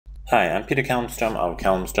Hi, I'm Peter Kalmstrom of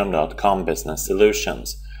kalmstrom.com Business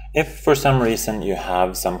Solutions. If for some reason you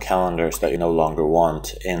have some calendars that you no longer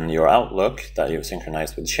want in your Outlook that you've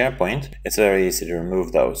synchronized with SharePoint, it's very easy to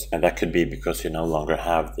remove those. And that could be because you no longer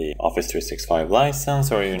have the Office 365 license,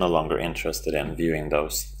 or you're no longer interested in viewing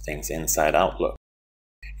those things inside Outlook.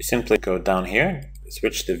 You simply go down here,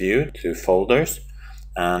 switch the view to folders,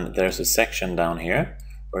 and there's a section down here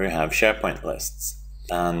where you have SharePoint lists.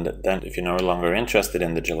 And then if you're no longer interested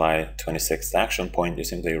in the July 26th action point, you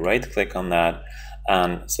simply right click on that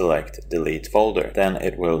and select delete folder. Then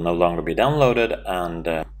it will no longer be downloaded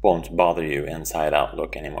and won't bother you inside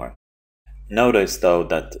Outlook anymore. Notice though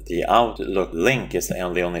that the Outlook link is the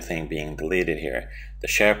only thing being deleted here. The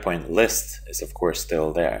SharePoint list is of course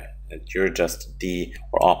still there. You're just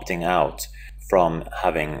opting out from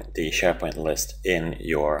having the SharePoint list in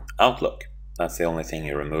your Outlook. That's the only thing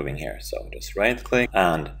you're removing here. So just right click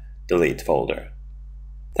and delete folder.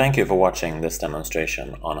 Thank you for watching this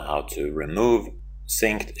demonstration on how to remove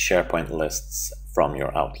synced SharePoint lists from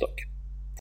your Outlook.